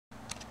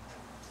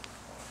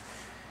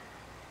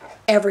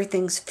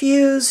Everything's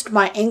fused,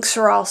 my inks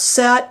are all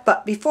set,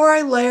 but before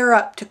I layer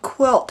up to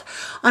quilt,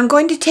 I'm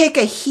going to take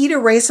a heat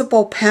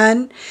erasable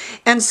pen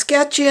and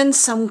sketch in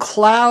some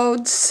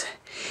clouds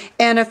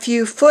and a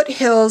few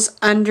foothills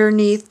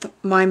underneath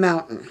my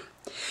mountain.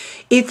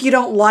 If you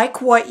don't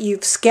like what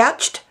you've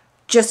sketched,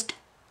 just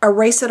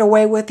erase it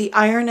away with the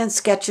iron and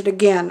sketch it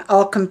again.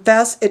 I'll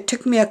confess it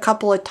took me a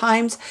couple of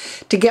times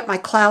to get my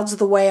clouds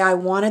the way I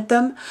wanted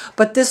them,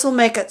 but this will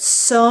make it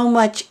so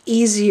much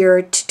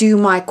easier to do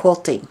my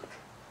quilting.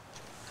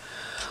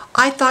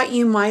 I thought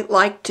you might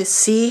like to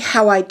see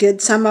how I did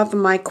some of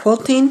my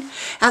quilting.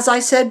 As I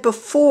said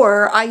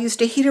before, I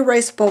used a heat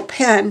erasable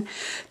pen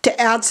to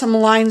add some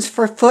lines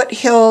for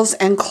foothills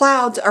and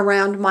clouds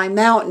around my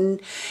mountain,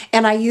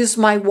 and I used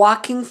my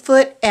walking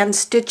foot and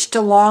stitched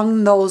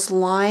along those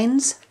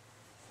lines.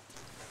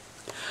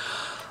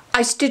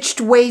 I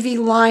stitched wavy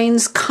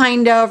lines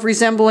kind of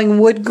resembling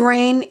wood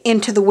grain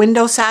into the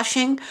window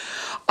sashing.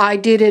 I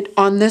did it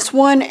on this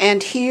one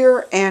and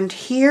here and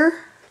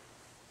here.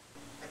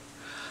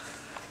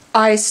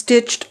 I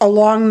stitched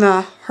along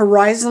the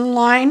horizon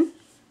line,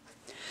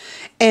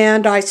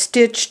 and I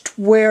stitched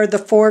where the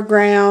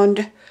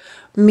foreground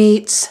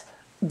meets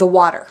the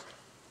water.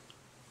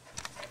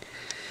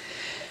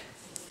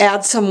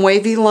 Add some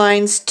wavy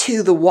lines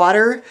to the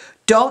water.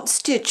 Don't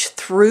stitch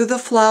through the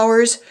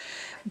flowers,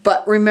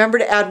 but remember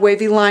to add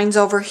wavy lines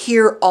over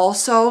here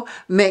also.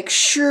 Make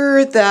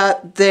sure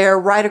that they're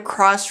right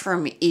across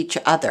from each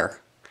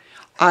other.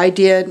 I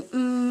did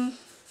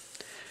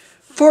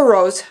 4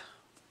 rows.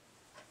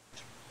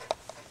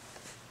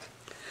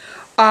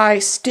 I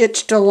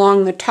stitched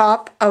along the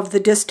top of the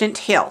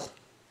distant hill.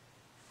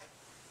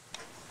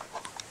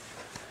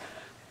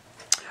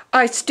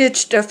 I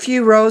stitched a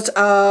few rows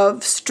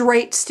of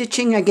straight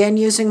stitching, again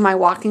using my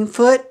walking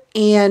foot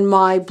and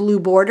my blue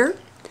border.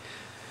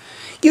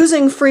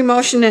 Using free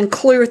motion and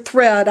clear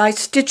thread, I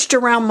stitched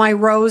around my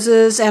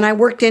roses and I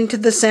worked into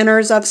the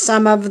centers of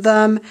some of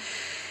them.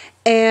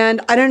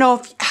 And I don't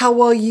know how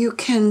well you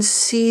can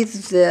see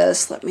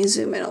this. Let me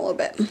zoom in a little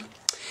bit.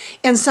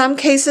 In some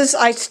cases,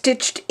 I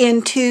stitched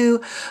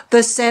into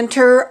the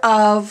center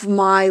of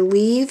my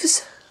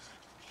leaves.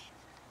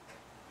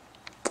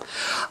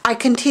 I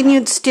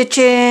continued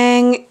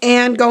stitching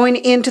and going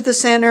into the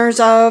centers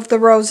of the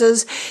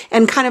roses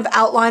and kind of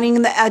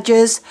outlining the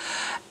edges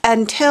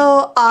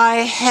until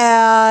I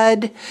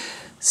had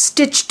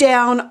stitched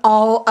down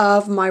all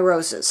of my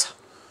roses.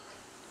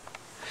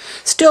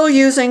 Still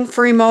using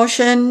free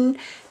motion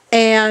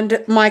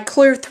and my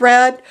clear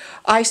thread,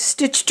 I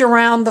stitched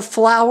around the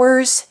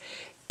flowers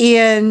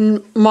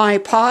in my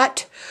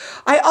pot.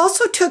 I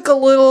also took a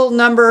little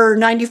number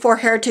 94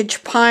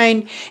 Heritage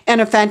Pine and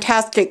a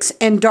Fantastics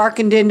and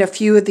darkened in a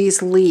few of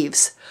these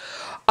leaves.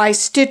 I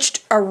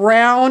stitched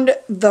around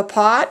the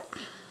pot,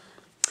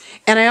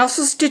 and I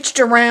also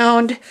stitched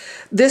around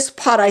this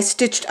pot. I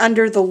stitched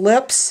under the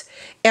lips,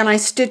 and I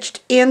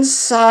stitched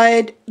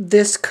inside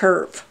this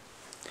curve.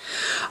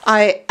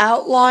 I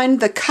outlined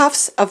the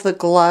cuffs of the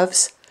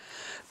gloves,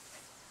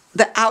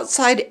 the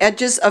outside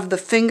edges of the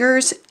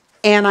fingers,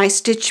 and I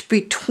stitched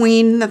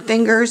between the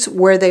fingers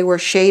where they were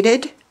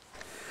shaded.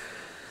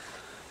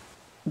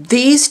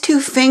 These 2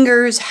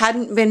 fingers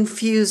hadn't been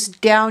fused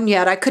down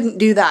yet. I couldn't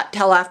do that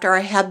till after I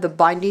had the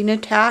binding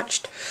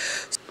attached.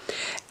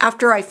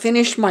 After I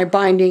finished my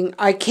binding,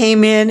 I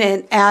came in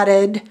and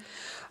added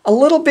a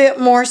little bit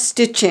more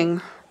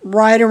stitching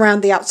right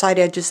around the outside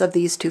edges of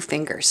these 2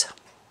 fingers.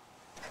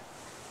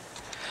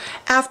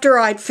 After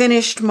I'd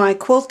finished my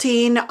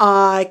quilting,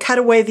 I cut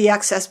away the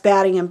excess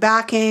batting and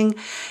backing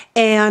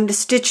and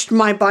stitched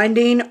my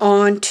binding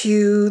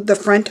onto the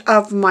front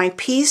of my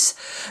piece.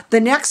 The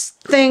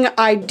next thing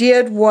I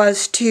did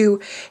was to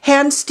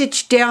hand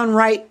stitch down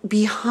right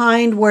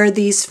behind where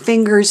these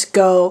fingers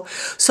go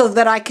so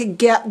that I could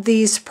get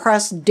these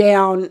pressed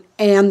down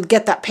and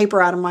get that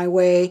paper out of my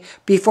way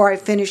before I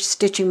finished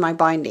stitching my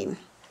binding.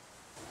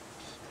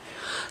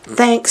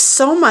 Thanks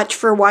so much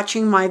for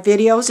watching my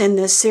videos in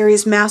this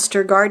series,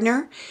 Master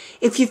Gardener.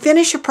 If you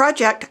finish a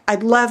project,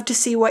 I'd love to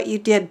see what you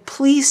did.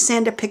 Please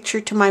send a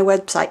picture to my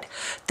website.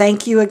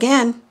 Thank you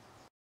again.